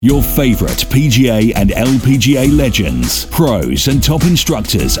Your favorite PGA and LPGA legends, pros and top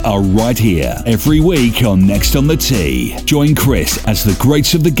instructors are right here every week on Next on the Tee. Join Chris as the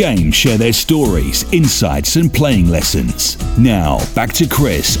greats of the game share their stories, insights and playing lessons. Now, back to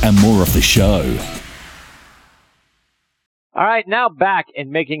Chris and more of the show. All right, now back and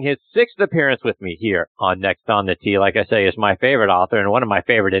making his sixth appearance with me here on Next on the Tee. Like I say, is my favorite author and one of my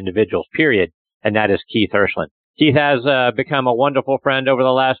favorite individuals, period, and that is Keith Hirshland. Keith has become a wonderful friend over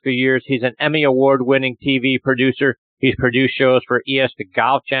the last few years. He's an Emmy Award-winning TV producer. He's produced shows for the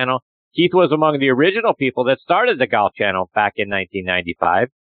Golf Channel. Keith was among the original people that started the Golf Channel back in 1995.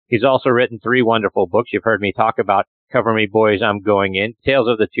 He's also written 3 wonderful books. You've heard me talk about Cover Me Boys, I'm Going In, Tales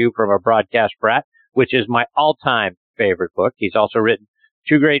of the Tube from a Broadcast Brat, which is my all-time favorite book. He's also written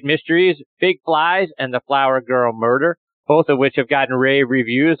 2 great mysteries, Big Flies and The Flower Girl Murder, both of which have gotten rave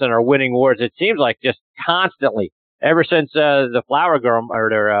reviews and are winning awards. It seems like just constantly. Ever since the Flower Girl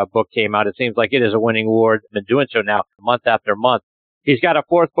Murder book came out, it seems like it is a winning award. Been doing so now month after month. He's got a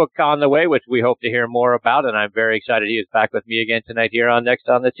 4th book on the way, which we hope to hear more about, and I'm very excited he is back with me again tonight here on Next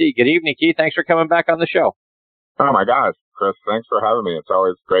on the Tee. Good evening, Keith. Thanks for coming back on the show. Oh, my gosh, Chris, thanks for having me. It's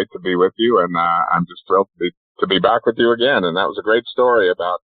always great to be with you, and I'm just thrilled to be back with you again. And that was a great story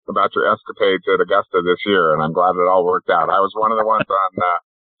about your escapades at Augusta this year, and I'm glad it all worked out. I was one of the ones on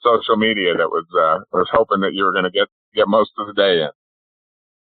social media that was hoping that you were going to get most of the day in.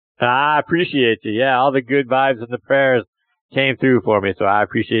 I appreciate you. Yeah, all the good vibes and the prayers came through for me, so I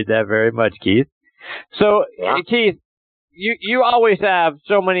appreciate that very much, Keith. So, yeah. Keith, you always have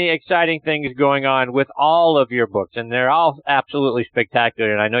so many exciting things going on with all of your books, and they're all absolutely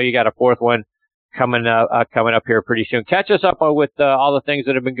spectacular, and I know you got a 4th one coming up here pretty soon. Catch us up with all the things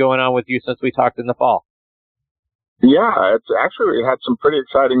that have been going on with you since we talked in the fall. Yeah, it had some pretty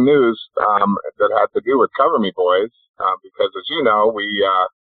exciting news that had to do with Cover Me Boys, because as you know,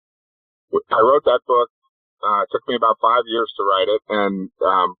 I wrote that book. It took me about 5 years to write it, and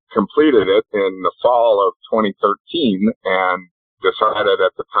completed it in the fall of 2013, and decided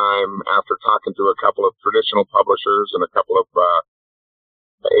at the time, after talking to a couple of traditional publishers and a couple of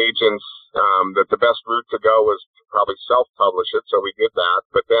agents, that the best route to go was to probably self-publish it, so we did that.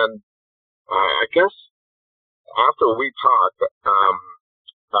 But then, I guess, after we talked,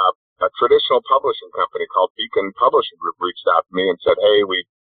 a traditional publishing company called Beacon Publishing Group reached out to me and said, hey,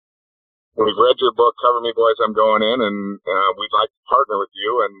 we've read your book, Cover Me Boys, I'm Going In, and we'd like to partner with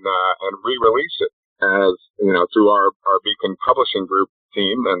you and re-release it as, through our Beacon Publishing Group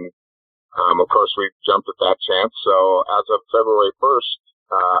team. And, of course, we jumped at that chance. So as of February 1st,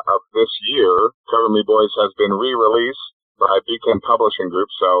 of this year, Cover Me Boys has been re-released by Beacon Publishing Group.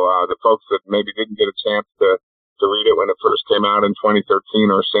 So the folks that maybe didn't get a chance to read it when it first came out in 2013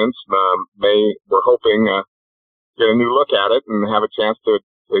 or since, we're hoping get a new look at it and have a chance to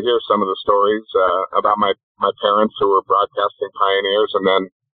hear some of the stories about my parents who were broadcasting pioneers, and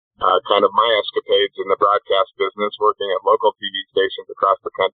then kind of my escapades in the broadcast business, working at local TV stations across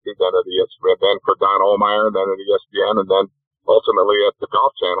the country, then at ESPN, then for Don Ohlmeyer, then at ESPN, and then ultimately at the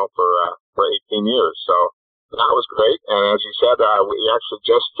Golf Channel for 18 years. So that was great. And as you said, we actually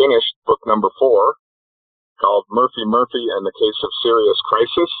just finished book number 4 called Murphy and the Case of Serious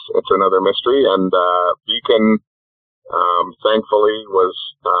Crisis. It's another mystery. And Beacon, thankfully, was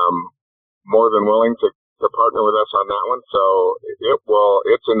more than willing to partner with us on that one. So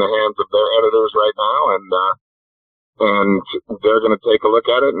it's in the hands of their editors right now, and they're going to take a look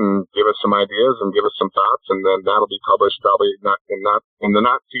at it and give us some ideas and give us some thoughts, and then that'll be published probably in the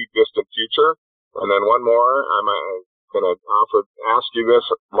not too distant future. And then one more, I'm going to ask you this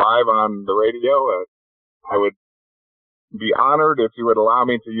live on the radio. I would be honored if you would allow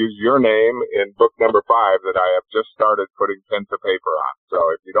me to use your name in book number 5 that I have just started putting pen to paper on. So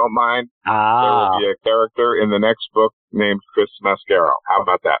if you don't mind, there will be a character in the next book named Chris Mascaro. How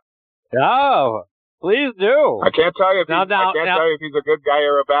about that? Oh, please do. I can't tell you if he's a good guy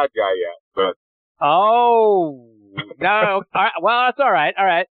or a bad guy yet, but. Oh, no. Well, that's all right. All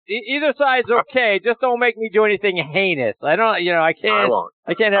right. Either side's okay. Just don't make me do anything heinous. I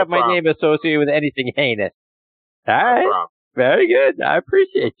can't have my name associated with anything heinous. All right. Very good. I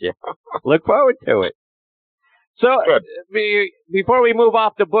appreciate you. Look forward to it. So, before we move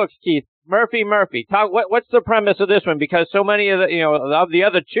off the books, Keith, Murphy, talk. What's the premise of this one? Because so many of the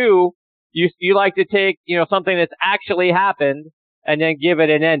other 2, you like to take something that's actually happened and then give it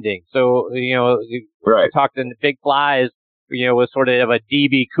an ending. So right. Talked in the Big Flies, was sort of a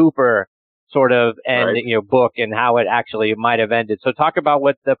D.B. Cooper sort of book and how it actually might have ended. So talk about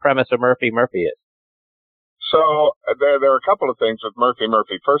what the premise of Murphy is. So there are a couple of things with Murphy.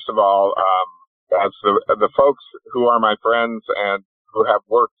 First of all, as the folks who are my friends and who have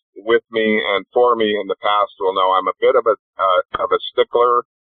worked with me and for me in the past will know I'm a bit of a stickler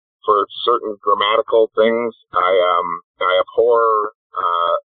for certain grammatical things. I abhor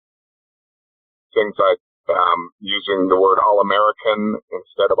things like using the word All-American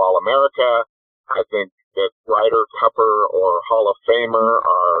instead of All-America. I think that Ryder Cupper or Hall of Famer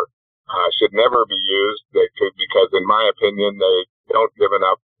should never be used. Because in my opinion, they don't give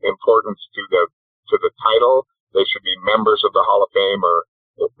enough importance to the title. They should be members of the Hall of Fame or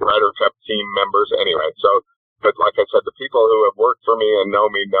Ryder Cup team members anyway. So, but like I said, the people who have worked for me and know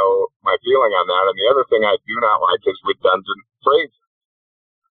me know my feeling on that. And the other thing I do not like is redundant phrases.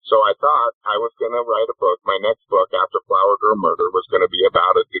 So I thought I was going to write a book. My next book after Flower Girl Murder was going to be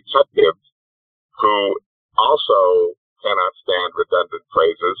about a detective who also cannot stand redundant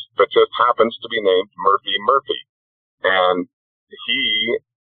phrases, but just happens to be named Murphy. And he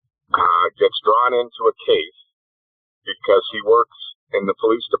gets drawn into a case because he works in the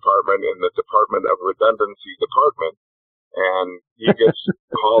police department, in the Department of Redundancy Department, and he gets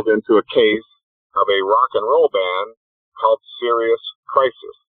called into a case of a rock and roll band called Serious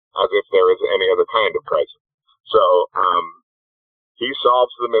Crisis, as if there is any other kind of crisis. So he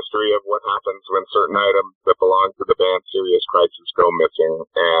solves the mystery of what happens when certain items that belong to the band Serious Crisis go missing.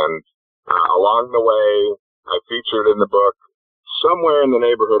 And along the way, I featured in the book somewhere in the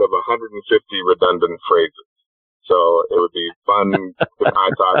neighborhood of 150 redundant phrases. So it would be fun, I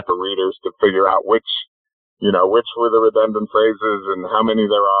thought, for readers to figure out which were the redundant phrases and how many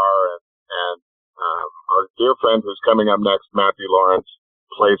there are. And our dear friend who's coming up next, Matthew Lawrence,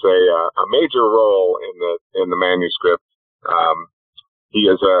 plays a major role in the manuscript. He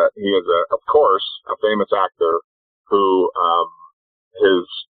is of course a famous actor who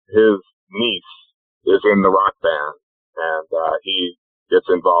his niece is in the rock band, and he gets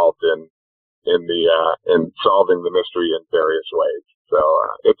involved in solving the mystery in various ways. So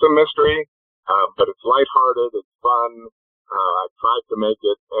it's a mystery, but it's lighthearted, it's fun. I tried to make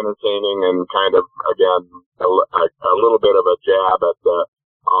it entertaining and kind of, again, a little bit of a jab at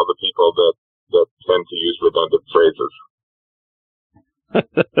all the people that tend to use redundant phrases.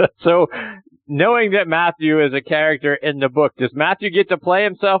 So, knowing that Matthew is a character in the book, does Matthew get to play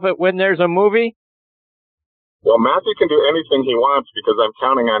himself when there's a movie? Well, Matthew can do anything he wants because I'm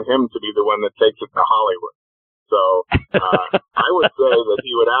counting on him to be the one that takes it to Hollywood. So I would say that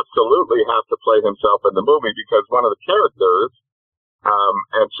he would absolutely have to play himself in the movie because one of the characters,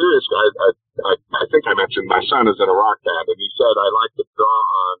 and seriously, I think I mentioned my son is in a rock band, and he said I like to draw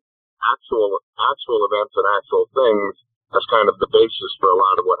on actual events and actual things as kind of the basis for a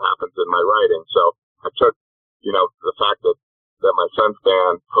lot of what happens in my writing. So I took, the fact that my son's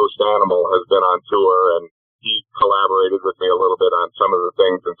band, Post Animal, has been on tour, and he collaborated with me a little bit on some of the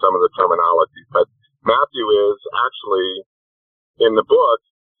things and some of the terminology. But Matthew is actually, in the book,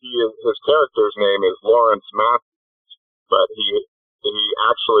 his character's name is Lawrence Matthews, but he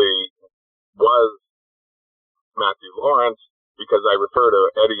actually was Matthew Lawrence because I refer to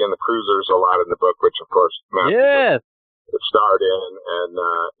Eddie and the Cruisers a lot in the book, which of course Matthew starred in, and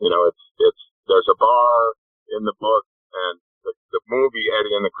there's a bar in the book, and the movie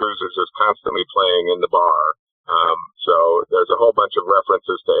Eddie and the Cruisers is constantly playing in the bar. So there's a whole bunch of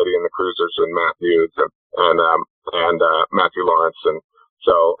references to Eddie and the Cruisers and Matthews and Matthew Lawrence, and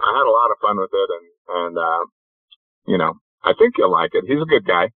so I had a lot of fun with it, and I think you'll like it. He's a good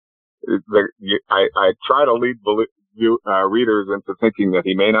guy. I try to lead readers into thinking that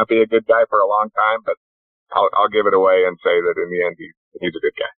he may not be a good guy for a long time, but I'll give it away and say that in the end he's a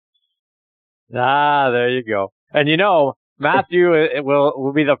good guy. Ah, there you go. And Matthew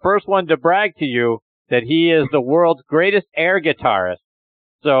will be the first one to brag to you that he is the world's greatest air guitarist.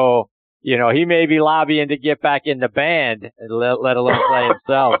 So, he may be lobbying to get back in the band, let alone play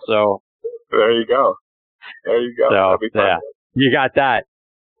himself. So there you go. So, that'll be fun. Yeah, you got that.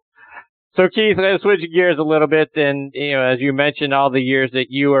 So, Keith, let's switch gears a little bit. And, as you mentioned, all the years that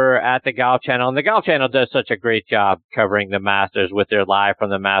you were at the Golf Channel, and the Golf Channel does such a great job covering the Masters with their live from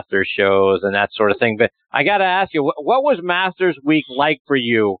the Masters shows and that sort of thing. But I got to ask you, what was Masters Week like for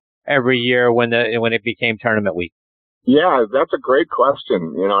you every year when it became tournament week? Yeah, that's a great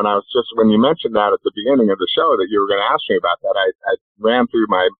question. And I was just, when you mentioned that at the beginning of the show that you were going to ask me about that, I ran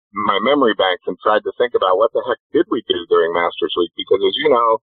through my memory banks and tried to think about what the heck did we do during Masters Week? Because as you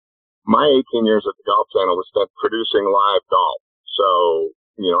know, my 18 years at the Golf Channel was spent producing live golf. So,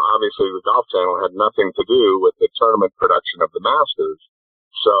 obviously the Golf Channel had nothing to do with the tournament production of the Masters.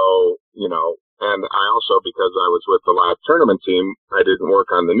 So, and I also, because I was with the live tournament team, I didn't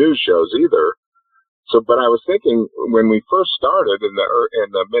work on the news shows either. So, but I was thinking when we first started in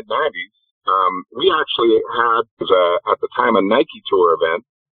the mid-90s, we actually had, at the time, a Nike Tour event,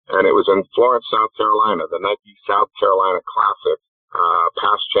 and it was in Florence, South Carolina, the Nike South Carolina Classic.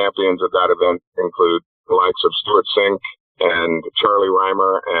 Past champions of that event include the likes of Stuart Sink and Charlie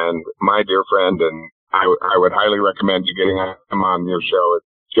Reimer and my dear friend, and I would highly recommend you getting him on your show,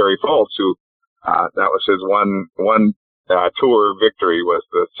 Jerry Foltz, who that was his one tour victory was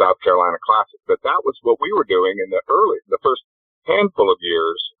the South Carolina Classic. But that was what we were doing in the first handful of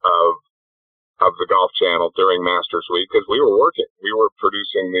years of the Golf Channel during Masters Week, because we were working. We were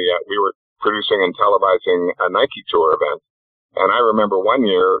producing and televising a Nike Tour event. And I remember one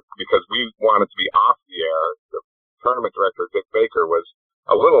year, because we wanted to be off the air, the tournament director, Dick Baker, was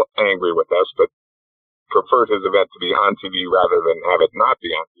a little angry with us, but preferred his event to be on TV rather than have it not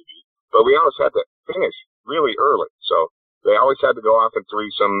be on TV. But we always had to finish really early. So they always had to go off in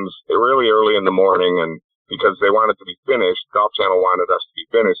threesomes really early in the morning, and because they wanted to be finished, Golf Channel wanted us to be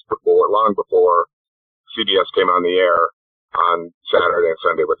finished long before CBS came on the air on Saturday and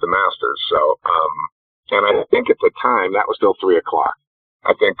Sunday with the Masters. So, and I think at the time that was still 3 o'clock.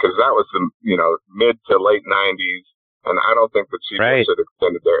 I think because that was the mid to late 90s, and I don't think that CBS had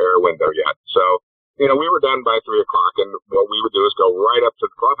extended their air window yet. So, we were done by 3 o'clock, and what we would do is go right up to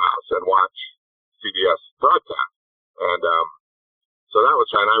the clubhouse and watch CBS broadcast. And so that was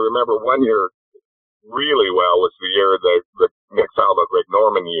fun. I remember one year really well was the year the Nick Faldo, Greg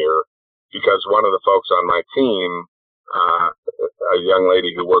Norman year, because one of the folks on my team, a young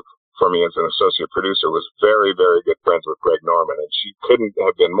lady who worked for me as an associate producer, was very, very good friends with Greg Norman, and she couldn't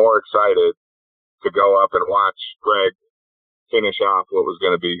have been more excited to go up and watch Greg finish off what was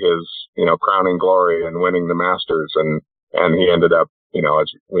going to be his, crowning glory and winning the Masters, and he ended up,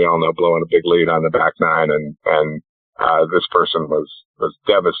 as we all know, blowing a big lead on the back nine, and this person was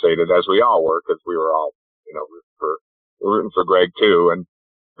devastated, as we all were, because we were all, rooting for Greg too. And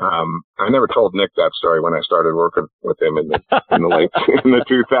I never told Nick that story when I started working with him in the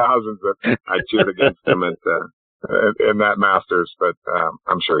 2000s, that I cheered against him in that Masters, but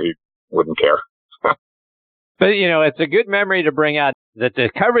I'm sure he wouldn't care. But, it's a good memory to bring out that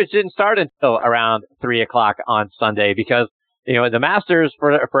the coverage didn't start until around 3 o'clock on Sunday, because, the Masters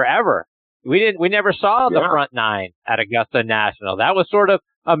forever. We never saw the front nine at Augusta National. That was sort of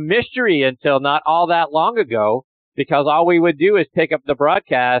a mystery until not all that long ago, because all we would do is pick up the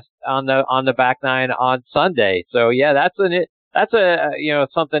broadcast on the back nine on Sunday. So yeah, that's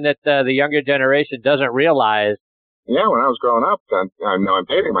something that the younger generation doesn't realize. Yeah, when I was growing up, I know I'm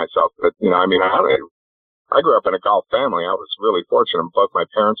dating myself, but I grew up in a golf family. I was really fortunate. Both my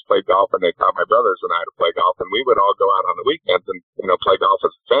parents played golf, and they taught my brothers and I to play golf, and we would all go out on the weekends and play golf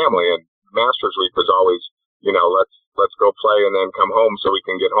as a family. And Masters Week was always, let's go play and then come home so we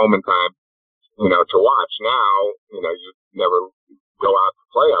can get home in time, to watch. Now, you never go out to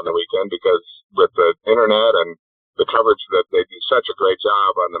play on the weekend, because with the internet and the coverage that they do such a great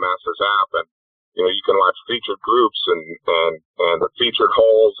job on the Masters app, and you can watch featured groups and the featured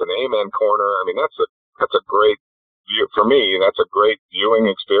holes and Amen Corner. I mean, that's a great view for me. That's a great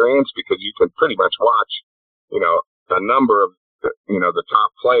viewing experience, because you can pretty much watch, a number of the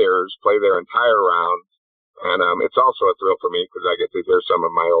top players play their entire rounds. And it's also a thrill for me, because I get to hear some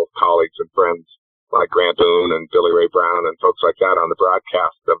of my old colleagues and friends like Grant Boone and Billy Ray Brown and folks like that on the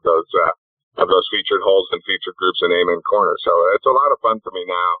broadcast of those featured holes and featured groups in Amen Corner. So it's a lot of fun for me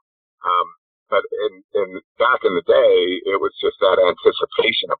now. But in back in the day, it was just that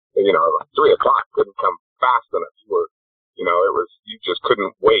anticipation of 3 o'clock couldn't come fast enough. You just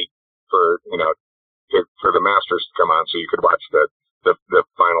couldn't wait for for the Masters to come on so you could watch the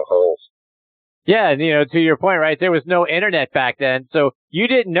final holes. Yeah, and to your point, right, there was no internet back then, so you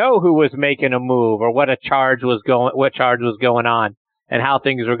didn't know who was making a move or what charge was going on and how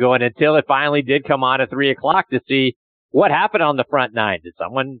things were going, until it finally did come on at 3 o'clock to see what happened on the front nine. Did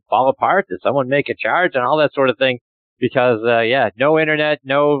someone fall apart? Did someone make a charge? And all that sort of thing. Because, no internet,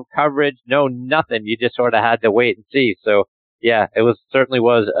 no coverage, no nothing. You just sort of had to wait and see. So, yeah, it certainly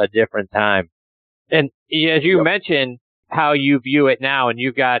was a different time. And as you mentioned, how you view it now, and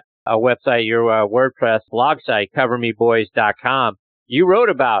you've got a website, your WordPress blog site, covermeboys.com. You wrote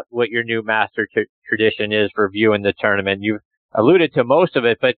about what your new master tradition is for viewing the tournament. You've alluded to most of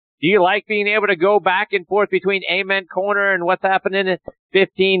it, but do you like being able to go back and forth between Amen Corner and what's happening at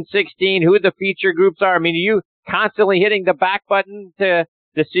 15, 16, who the feature groups are? I mean, are you constantly hitting the back button to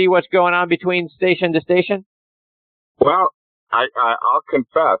see what's going on between station to station? Well, I'll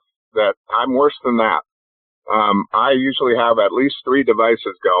confess that I'm worse than that. I usually have at least 3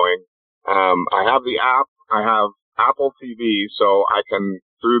 devices going. I have the app. I have Apple TV, so I can,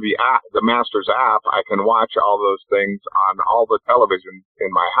 through the app, the Masters app, I can watch all those things on all the televisions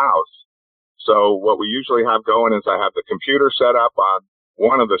in my house. So what we usually have going is I have the computer set up on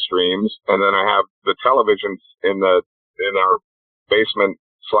one of the streams, and then I have the televisions in our basement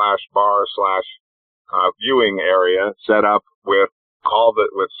 / bar / viewing area set up with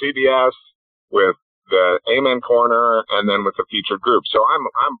with CBS, with the Amen Corner, and then with the featured group. So I'm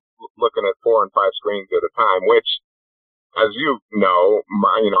looking at 4 and 5 screens at a time, which, as you know,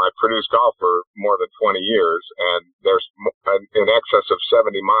 I produced golf for more than 20 years, and there's in excess of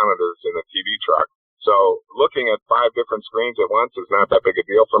 70 monitors in the TV truck. So looking at 5 different screens at once is not that big a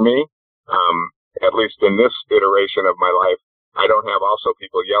deal for me. At least in this iteration of my life, I don't have also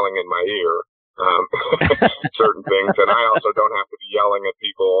people yelling in my ear certain things, and I also don't have to be yelling at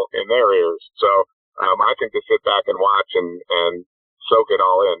people in their ears. So I can just sit back and watch and soak it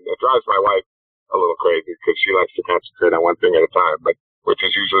all in. It drives my wife a little crazy because she likes to concentrate on one thing at a time, but which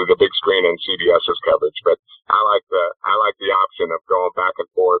is usually the big screen and CBS's coverage. But I like the option of going back and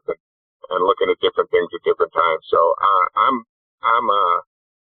forth and looking at different things at different times. So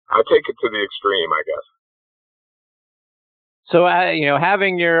I take it to the extreme, I guess. So,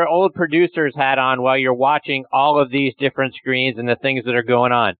 having your old producer's hat on while you're watching all of these different screens and the things that are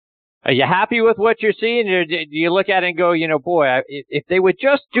going on, are you happy with what you're seeing? Or do you look at it and go, boy, if they would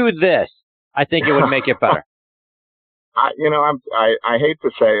just do this, I think it would make it better? I hate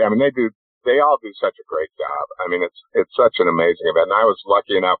to say, they all do such a great job. I mean, it's such an amazing event. And I was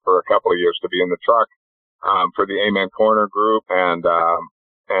lucky enough for a couple of years to be in the truck, for the Amen Corner group and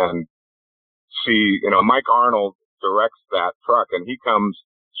see, Mike Arnold directs that truck, and he comes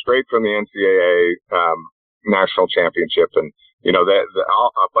straight from the NCAA, national championship. And, a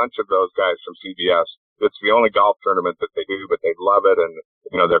bunch of those guys from CBS, it's the only golf tournament that they do, but they love it. And,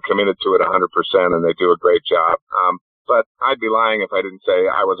 they're committed to it 100%, and they do a great job. But I'd be lying if I didn't say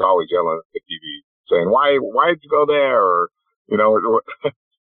I was always yelling at the TV saying, why'd you go there? Or, this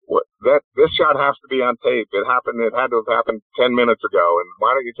shot has to be on tape. It had to have happened 10 minutes ago. And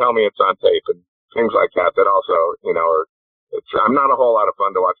why don't you tell me it's on tape? And things like that also, I'm not a whole lot of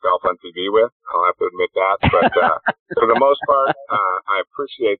fun to watch golf on TV with. I'll have to admit that. But, for the most part, I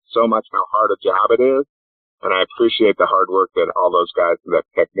appreciate so much how hard a job it is. And I appreciate the hard work that all those guys, the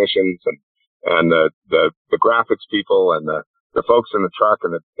technicians and the graphics people and the folks in the truck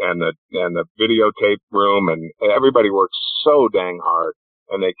and the videotape room, and everybody works so dang hard,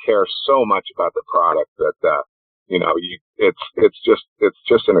 and they care so much about the product that, it's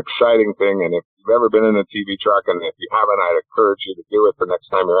just an exciting thing. And if you've ever been in a TV truck, and if you haven't, I'd encourage you to do it the next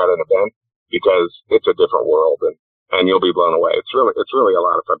time you're at an event, because it's a different world, and you'll be blown away. It's really a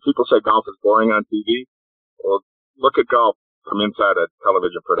lot of fun. People say golf is boring on TV. Well, look at golf from inside a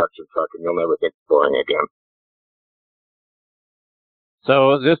television production truck, and you'll never think it's boring again.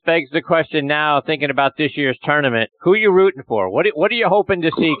 So this begs the question now, thinking about this year's tournament, who are you rooting for? What are you hoping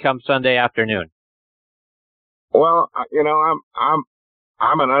to see come Sunday afternoon? Well,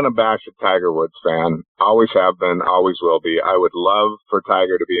 I'm an unabashed Tiger Woods fan. Always have been, always will be. I would love for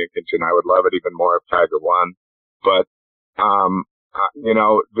Tiger to be in contention. I would love it even more if Tiger won. But,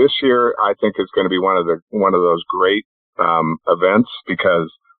 this year I think is going to be one of those great events,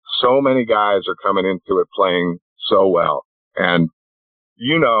 because so many guys are coming into it playing so well. And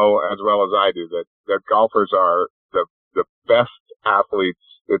as well as I do, that golfers are the best athletes.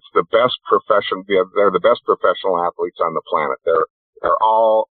 It's the best profession. They're the best professional athletes on the planet. They're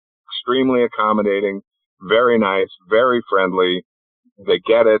all extremely accommodating, very nice, very friendly. They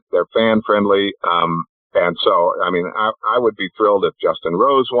get it. They're fan friendly. And so, I would be thrilled if Justin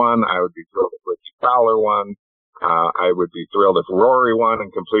Rose won. I would be thrilled if Ricky Fowler won. I would be thrilled if Rory won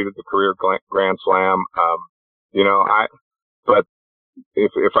and completed the career Grand Slam. But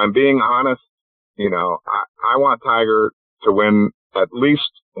if I'm being honest, I want Tiger to win at least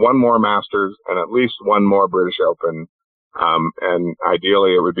one more Masters and at least one more British Open. And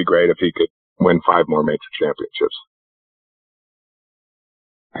ideally it would be great if he could win 5 more major championships.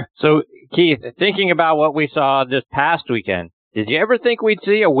 So, Keith, thinking about what we saw this past weekend, did you ever think we'd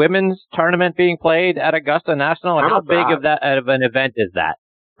see a women's tournament being played at Augusta National? And how big of an event is that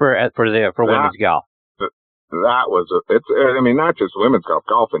for women's golf? That was not just women's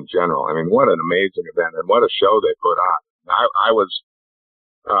golf in general. What an amazing event, and what a show they put on. I was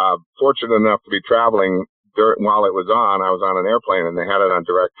fortunate enough to be traveling while it was on. I was on an airplane, and they had it on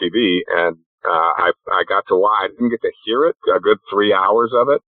DirecTV, and I got to watch. I didn't get to hear it, a good 3 hours of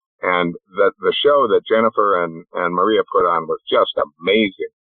it. And the show that Jennifer and Maria put on was just amazing.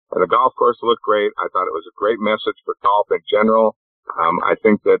 And the golf course looked great. I thought it was a great message for golf in general. I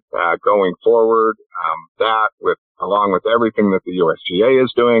think that going forward, along with everything that the USGA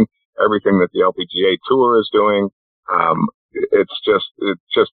is doing, everything that the LPGA Tour is doing, it's just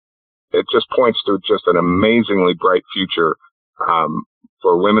it just points to just an amazingly bright future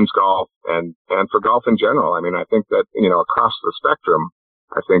for women's golf and for golf in general. I mean, I think that, across the spectrum,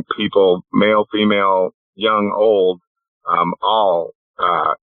 I think people, male, female, young, old, all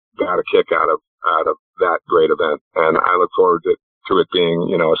got a kick out of that great event. And I look forward to it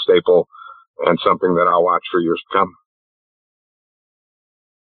being, a staple and something that I'll watch for years to come.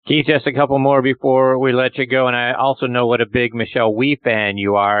 Keith, just a couple more before we let you go. And I also know what a big Michelle Wie fan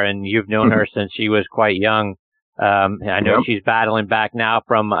you are, and you've known her since she was quite young. I know she's battling back now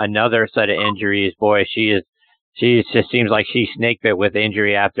from another set of injuries. Boy, she just seems like she snake bit with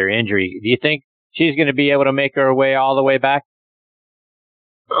injury after injury. Do you think she's going to be able to make her way all the way back?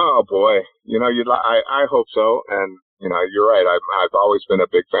 Oh boy, I hope so. And you're right. I've always been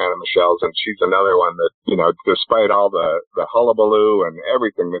a big fan of Michelle's, and she's another one that, despite all the hullabaloo and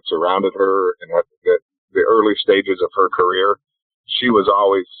everything that surrounded her in the early stages of her career, she was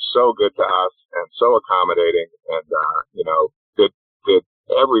always so good to us and so accommodating, and did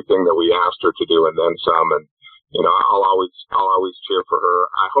everything that we asked her to do and then some. And I'll always cheer for her.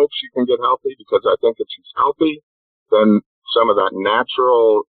 I hope she can get healthy, because I think if she's healthy, then some of that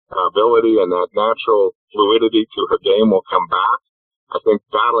natural ability and that natural fluidity to her game will come back. I think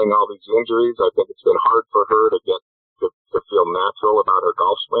battling all these injuries, I think it's been hard for her to get to feel natural about her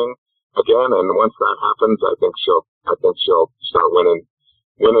golf swing again. And once that happens, I think she'll start winning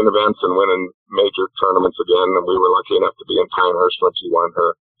events and winning major tournaments again. And we were lucky enough to be in Pinehurst when she won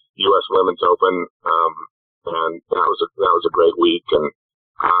her U.S. Women's Open, and that was a great week. And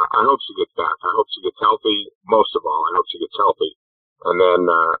I hope she gets back. I hope she gets healthy. Most of all, I hope she gets healthy. And then,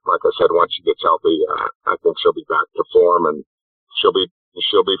 like I said, once she gets healthy, I think she'll be back to form, and she'll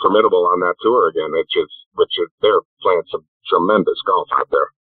be formidable on that tour again. Which is they're playing some tremendous golf out there.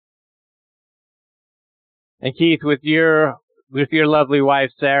 And Keith, with your lovely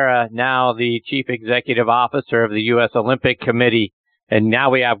wife Sarah, now the chief executive officer of the U.S. Olympic Committee, and now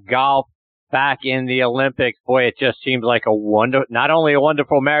we have golf back in the Olympics. Boy, it just seems like not only a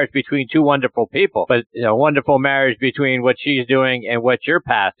wonderful marriage between two wonderful people, but a wonderful marriage between what she's doing and what your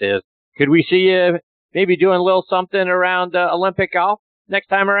past is. Could we see you maybe doing a little something around Olympic golf next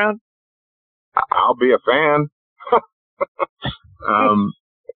time around? I'll be a fan.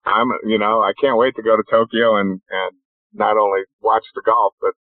 I can't wait to go to Tokyo and not only watch the golf,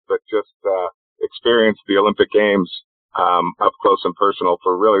 but just experience the Olympic Games up close and personal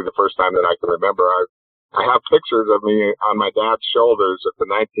for really the first time that I can remember. I have pictures of me on my dad's shoulders at the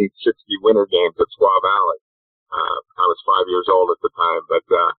 1960 Winter Games at Squaw Valley. I was 5 years old at the time, but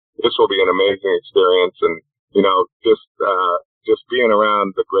this will be an amazing experience. And, just being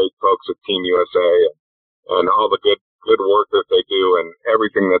around the great folks at Team USA and all the good work that they do and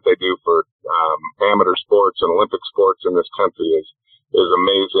everything that they do for amateur sports and Olympic sports in this country is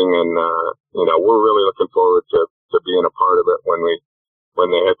amazing. And, we're really looking forward to being a part of it when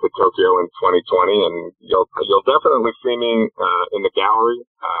they head to Tokyo in 2020, and you'll definitely see me in the gallery.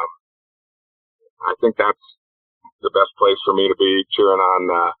 I think that's the best place for me to be, cheering on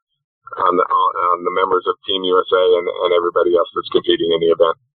the members of Team USA and everybody else that's competing in the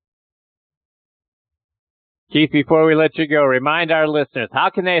event. Keith, before we let you go, remind our listeners, how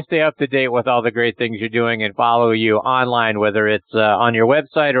can they stay up to date with all the great things you're doing and follow you online, whether it's on your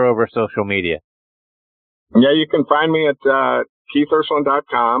website or over social media? Yeah, you can find me at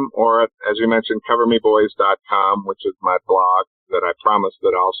KeithHirshland.com or at, as you mentioned, CoverMeBoys.com, which is my blog that I promised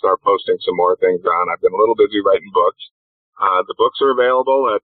that I'll start posting some more things on. I've been a little busy writing books. The books are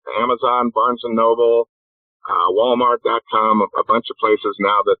available at Amazon, Barnes & Noble, Walmart.com, a bunch of places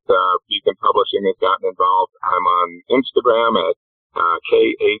now that Beacon Publishing has gotten involved. I'm on Instagram at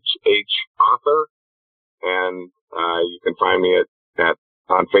KHHauthor, and you can find me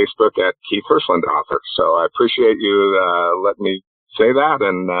on Facebook at Keith Hirshland Author. So I appreciate you letting me say that.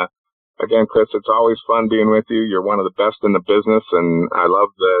 And again, Chris, it's always fun being with you. You're one of the best in the business, and I love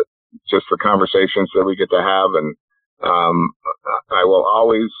the conversations that we get to have. And I will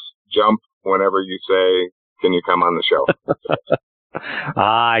always jump whenever you say, "Can you come on the show?"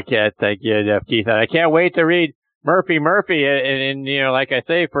 I can't thank you enough, Keith. I can't wait to read Murphy, and like I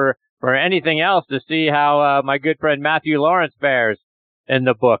say, for anything else, to see how my good friend Matthew Lawrence fares in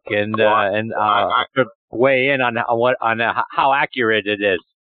the book, and weigh in on how accurate it is.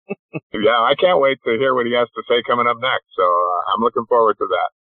 Yeah, I can't wait to hear what he has to say coming up next. So I'm looking forward to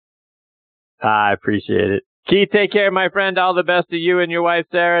that. I appreciate it. Keith, take care, my friend. All the best to you and your wife,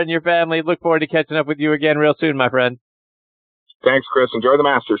 Sarah, and your family. Look forward to catching up with you again real soon, my friend. Thanks, Chris. Enjoy the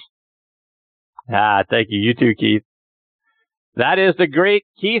Masters. Thank you. You too, Keith. That is the great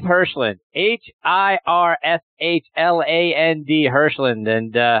Keith Hirshland, Hirshland, Hirshland.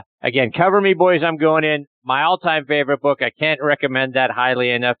 And Again, Cover Me Boys, I'm going in. My all-time favorite book. I can't recommend that highly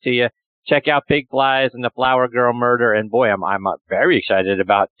enough to you. Check out Pig Flies and the Flower Girl Murder. And boy, I'm very excited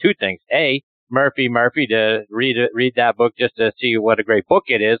about two things. A, Murphy to read that book just to see what a great book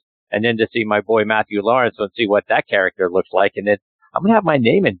it is. And then to see my boy Matthew Lawrence and see what that character looks like. And then I'm going to have my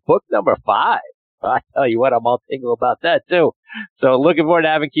name in book number 5. I tell you what, I'm all tingle about that too. So looking forward to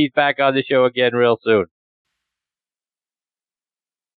having Keith back on the show again real soon.